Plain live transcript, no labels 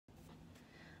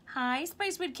Hi,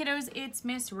 Spicewood kiddos, it's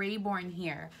Miss Rayborn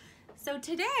here. So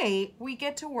today we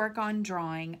get to work on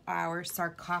drawing our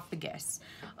sarcophagus.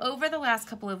 Over the last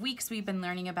couple of weeks, we've been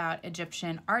learning about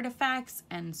Egyptian artifacts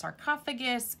and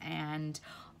sarcophagus and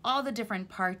all the different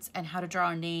parts and how to draw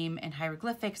a name and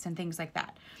hieroglyphics and things like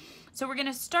that. So we're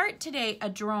gonna start today a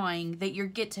drawing that you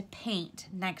get to paint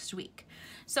next week.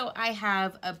 So I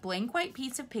have a blank white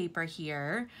piece of paper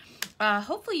here.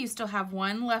 Hopefully you still have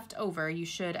one left over. You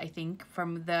should, I think,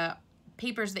 from the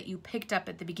papers that you picked up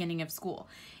at the beginning of school.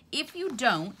 If you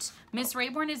don't, Miss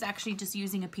Rayborn is actually just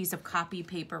using a piece of copy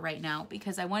paper right now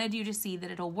because I wanted you to see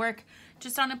that it'll work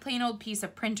just on a plain old piece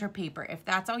of printer paper. If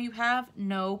that's all you have,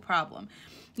 no problem.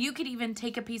 You could even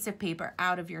take a piece of paper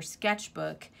out of your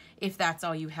sketchbook if that's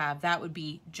all you have. That would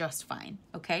be just fine,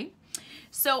 okay?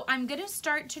 So I'm gonna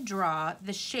start to draw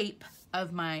the shape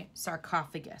of my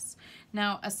sarcophagus.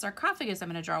 Now, a sarcophagus I'm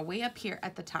gonna draw way up here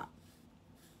at the top.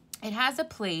 It has a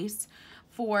place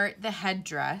for the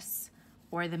headdress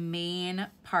or the main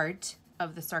part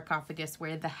of the sarcophagus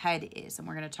where the head is, and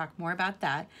we're gonna talk more about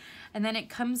that. And then it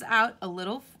comes out a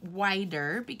little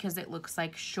wider because it looks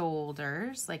like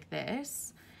shoulders like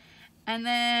this. And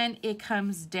then it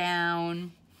comes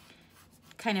down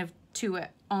kind of to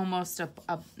almost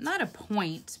not a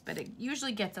point, but it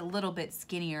usually gets a little bit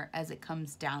skinnier as it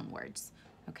comes downwards,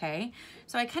 okay?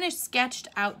 So I kind of sketched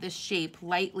out this shape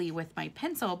lightly with my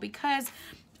pencil because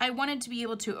I wanted to be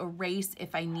able to erase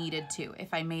if I needed to,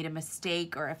 if I made a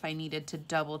mistake or if I needed to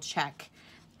double check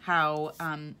how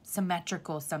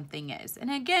symmetrical something is.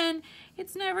 And again,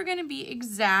 it's never gonna be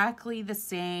exactly the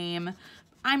same.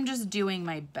 I'm just doing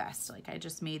my best. Like I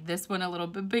just made this one a little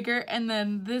bit bigger and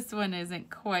then this one isn't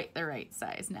quite the right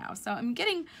size now. So I'm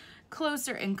getting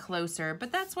closer and closer,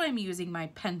 but that's why I'm using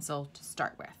my pencil to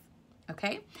start with,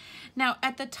 okay? Now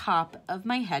at the top of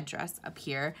my headdress up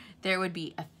here, there would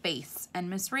be a face, and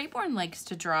Miss Rayborn likes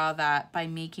to draw that by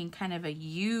making kind of a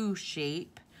U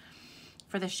shape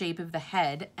for the shape of the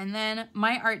head. And then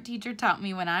my art teacher taught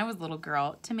me when I was a little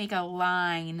girl to make a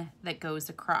line that goes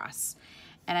across.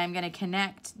 And I'm gonna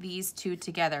connect these two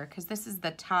together because this is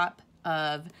the top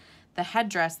of the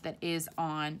headdress that is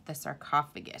on the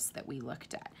sarcophagus that we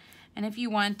looked at. And if you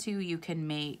want to, you can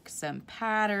make some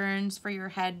patterns for your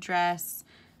headdress.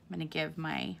 I'm gonna give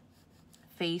my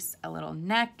face a little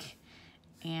neck,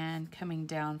 and coming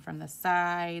down from the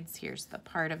sides, here's the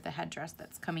part of the headdress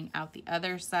that's coming out the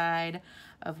other side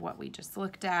of what we just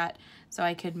looked at. So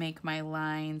I could make my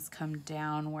lines come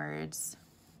downwards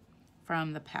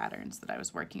from the patterns that I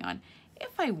was working on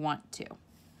if I want to.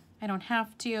 I don't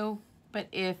have to, but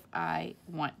if I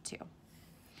want to.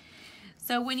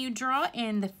 So when you draw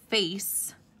in the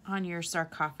face on your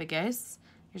sarcophagus,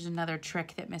 here's another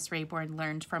trick that Miss Rayborn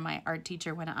learned from my art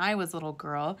teacher when I was a little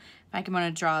girl. If I can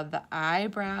want to draw the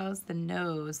eyebrows, the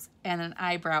nose, and an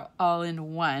eyebrow all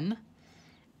in one,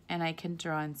 and I can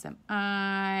draw in some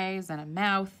eyes and a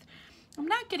mouth. I'm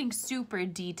not getting super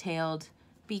detailed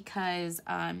because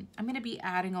I'm going to be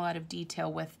adding a lot of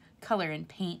detail with color and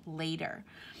paint later.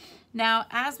 Now,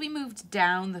 as we moved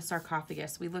down the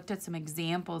sarcophagus, we looked at some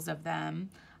examples of them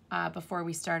before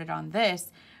we started on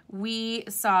this. We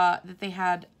saw that they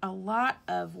had a lot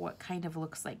of what kind of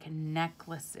looks like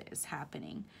necklaces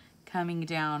happening, coming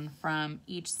down from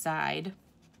each side.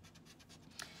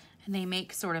 And they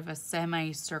make sort of a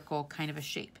semicircle kind of a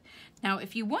shape. Now,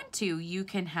 if you want to, you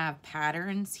can have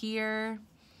patterns here.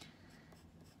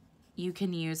 You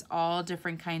can use all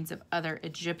different kinds of other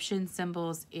Egyptian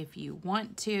symbols if you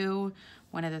want to.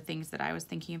 One of the things that I was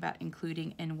thinking about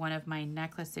including in one of my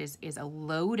necklaces is a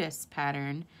lotus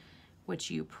pattern, which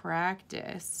you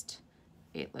practiced.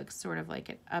 It looks sort of like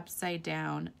an upside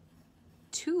down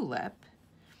tulip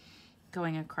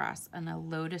going across, and a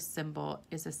lotus symbol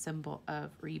is a symbol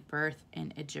of rebirth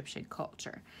in Egyptian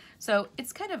culture. So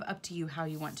it's kind of up to you how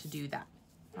you want to do that.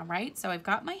 All right, so I've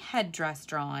got my headdress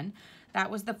drawn. That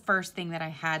was the first thing that I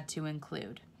had to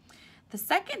include. The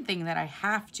second thing that I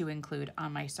have to include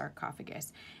on my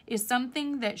sarcophagus is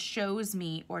something that shows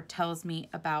me or tells me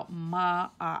about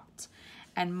Ma'at.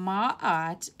 And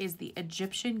Ma'at is the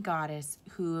Egyptian goddess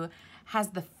who has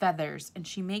the feathers, and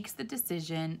she makes the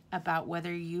decision about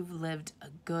whether you've lived a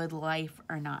good life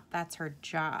or not. That's her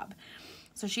job.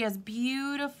 So she has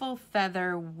beautiful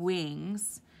feather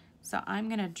wings. So I'm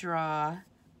gonna draw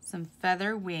some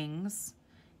feather wings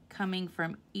coming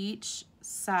from each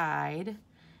side,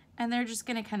 and they're just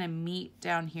gonna kind of meet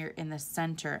down here in the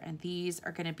center, and these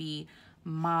are gonna be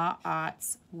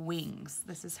Ma'at's wings.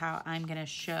 This is how I'm gonna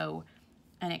show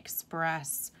and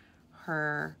express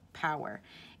her power.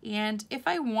 And if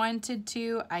I wanted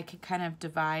to, I could kind of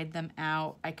divide them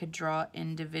out. I could draw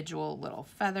individual little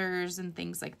feathers and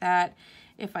things like that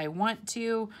if I want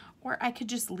to, or I could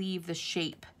just leave the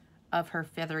shape of her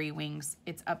feathery wings.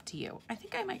 It's up to you. I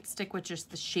think I might stick with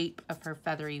just the shape of her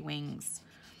feathery wings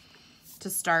to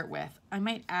start with. I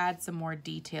might add some more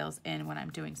details in when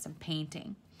I'm doing some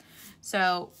painting.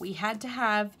 So we had to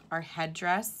have our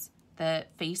headdress, the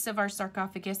face of our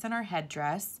sarcophagus and our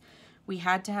headdress. We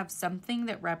had to have something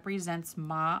that represents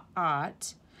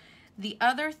Ma'at. The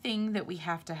other thing that we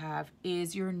have to have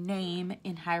is your name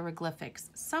in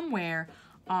hieroglyphics somewhere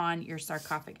on your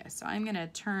sarcophagus. So I'm gonna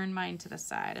turn mine to the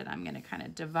side and I'm gonna kind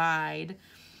of divide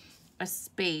a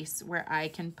space where I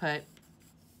can put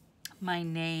my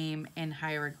name in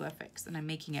hieroglyphics. And I'm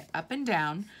making it up and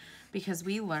down because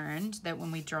we learned that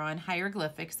when we draw in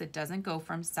hieroglyphics, it doesn't go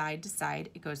from side to side,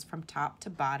 it goes from top to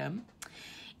bottom.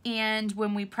 And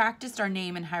when we practiced our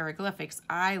name in hieroglyphics,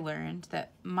 I learned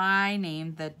that my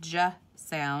name, the J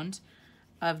sound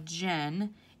of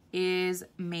Jen, is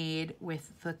made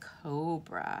with the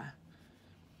cobra.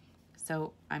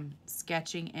 So I'm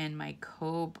sketching in my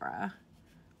cobra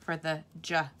for the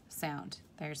J sound.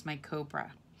 There's my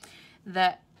cobra.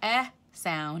 The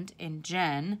sound in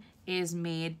Jen is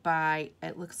made by,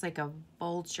 it looks like a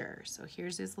vulture. So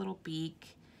here's his little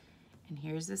beak, and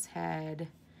here's his head,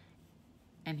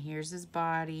 and here's his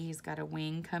body. He's got a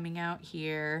wing coming out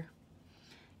here.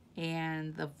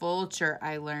 And the vulture,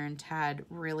 I learned, had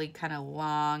really kind of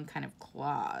long kind of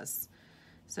claws.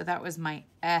 So that was my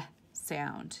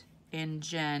sound in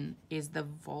Jen, is the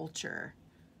vulture.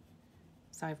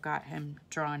 So I've got him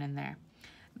drawn in there.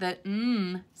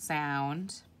 The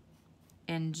sound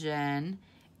in Jen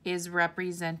is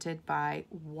represented by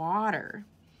water.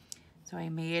 So I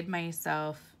made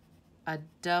myself a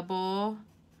double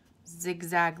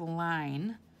zigzag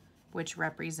line, which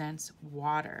represents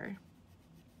water,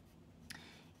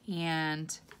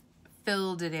 and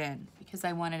filled it in because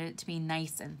I wanted it to be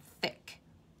nice and thick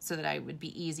so that it would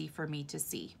be easy for me to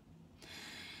see.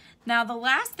 Now, the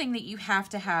last thing that you have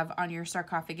to have on your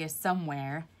sarcophagus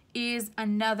somewhere is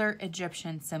another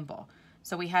Egyptian symbol.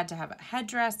 So we had to have a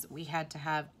headdress, we had to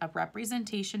have a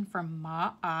representation for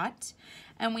Ma'at,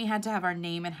 and we had to have our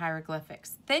name in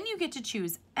hieroglyphics. Then you get to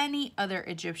choose any other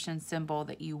Egyptian symbol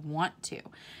that you want to.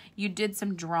 You did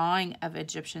some drawing of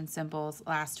Egyptian symbols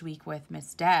last week with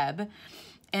Miss Deb,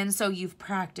 and so you've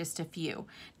practiced a few.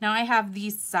 Now I have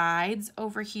these sides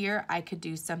over here. I could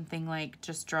do something like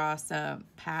just draw some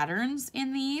patterns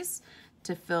in these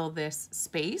to fill this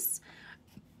space.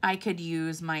 I could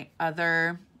use my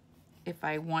other, if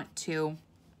I want to,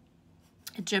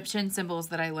 Egyptian symbols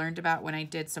that I learned about when I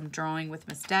did some drawing with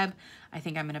Miss Deb. I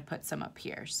think I'm going to put some up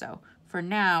here. So for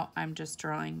now, I'm just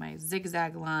drawing my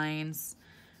zigzag lines,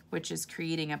 which is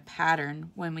creating a pattern.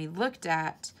 When we looked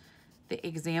at the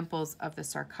examples of the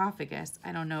sarcophagus,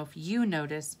 I don't know if you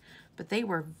noticed, but they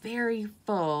were very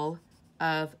full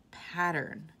of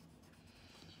pattern.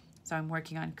 So I'm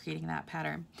working on creating that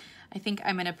pattern. I think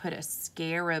I'm going to put a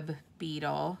scarab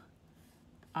beetle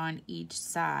on each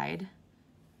side.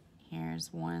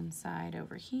 Here's one side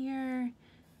over here,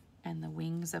 and the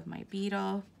wings of my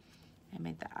beetle. I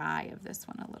made the eye of this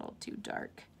one a little too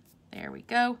dark. There we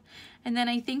go. And then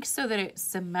I think so that it's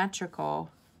symmetrical,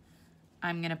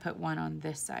 I'm going to put one on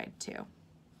this side too.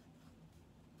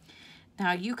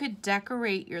 Now you could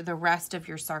decorate the rest of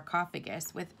your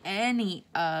sarcophagus with any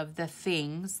of the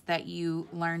things that you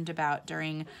learned about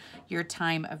during your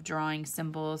time of drawing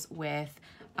symbols with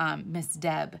Miss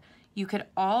Deb. You could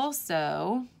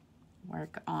also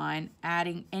work on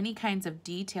adding any kinds of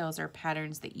details or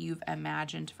patterns that you've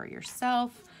imagined for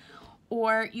yourself,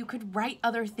 or you could write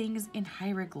other things in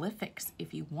hieroglyphics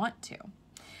if you want to.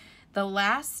 The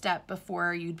last step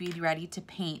before you'd be ready to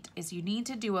paint is you need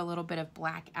to do a little bit of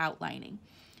black outlining.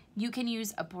 You can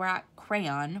use a black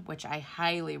crayon, which I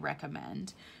highly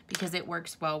recommend because it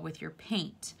works well with your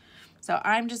paint. So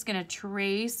I'm just going to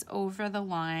trace over the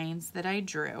lines that I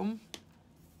drew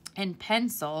in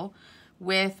pencil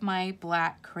with my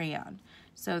black crayon.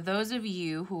 So those of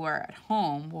you who are at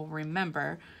home will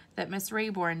remember that Miss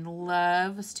Rayborn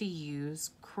loves to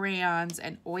use crayons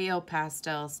and oil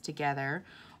pastels together,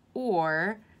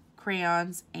 or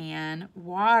crayons and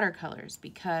watercolors,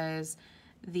 because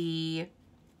the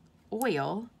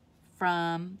oil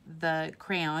from the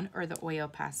crayon or the oil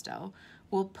pastel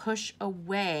will push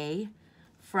away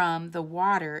from the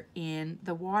water in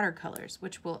the watercolors,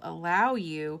 which will allow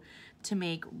you to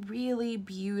make really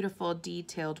beautiful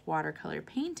detailed watercolor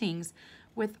paintings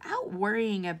without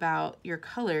worrying about your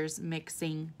colors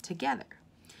mixing together.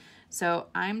 So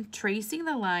I'm tracing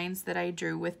the lines that I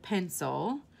drew with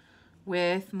pencil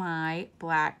with my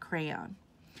black crayon.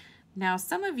 Now,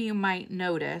 some of you might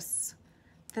notice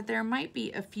that there might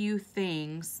be a few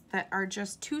things that are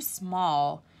just too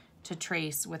small to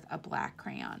trace with a black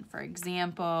crayon. For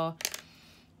example,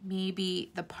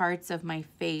 maybe the parts of my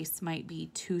face might be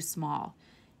too small.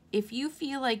 If you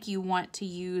feel like you want to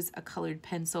use a colored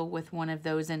pencil with one of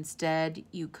those instead,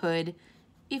 you could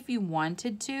if you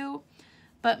wanted to,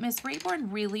 but Miss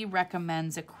Rayborn really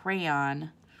recommends a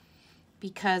crayon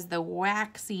because the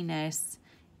waxiness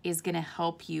is gonna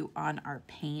help you on our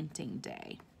painting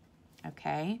day,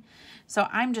 okay? So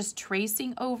I'm just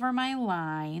tracing over my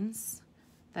lines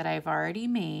that I've already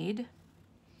made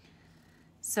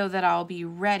so that I'll be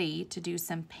ready to do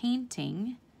some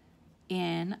painting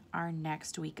in our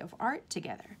next week of art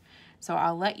together. So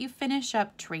I'll let you finish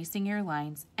up tracing your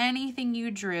lines. Anything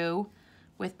you drew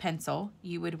with pencil,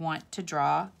 you would want to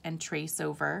draw and trace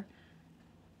over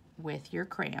with your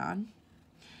crayon.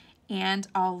 And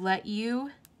I'll let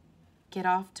you get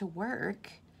off to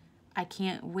work. I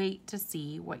can't wait to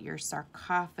see what your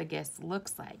sarcophagus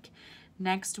looks like.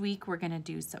 Next week, we're gonna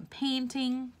do some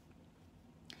painting,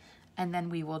 and then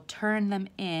we will turn them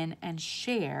in and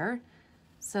share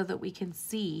so that we can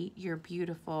see your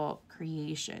beautiful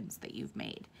creations that you've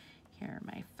made. Here are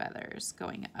my feathers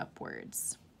going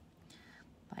upwards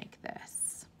like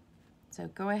this. So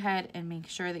go ahead and make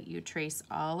sure that you trace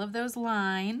all of those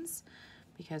lines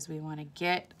because we want to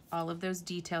get all of those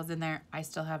details in there. I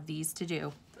still have these to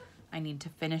do. I need to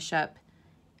finish up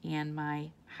and my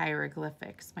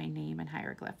hieroglyphics, my name and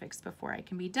hieroglyphics before I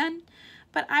can be done.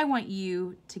 But I want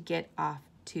you to get off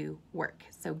to work.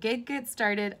 So get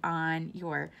started on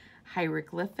your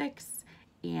hieroglyphics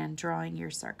and drawing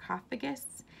your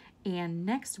sarcophagus. And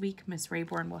next week, Miss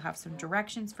Rayborn will have some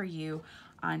directions for you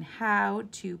on how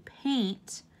to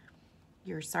paint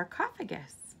your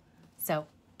sarcophagus. So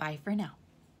bye for now.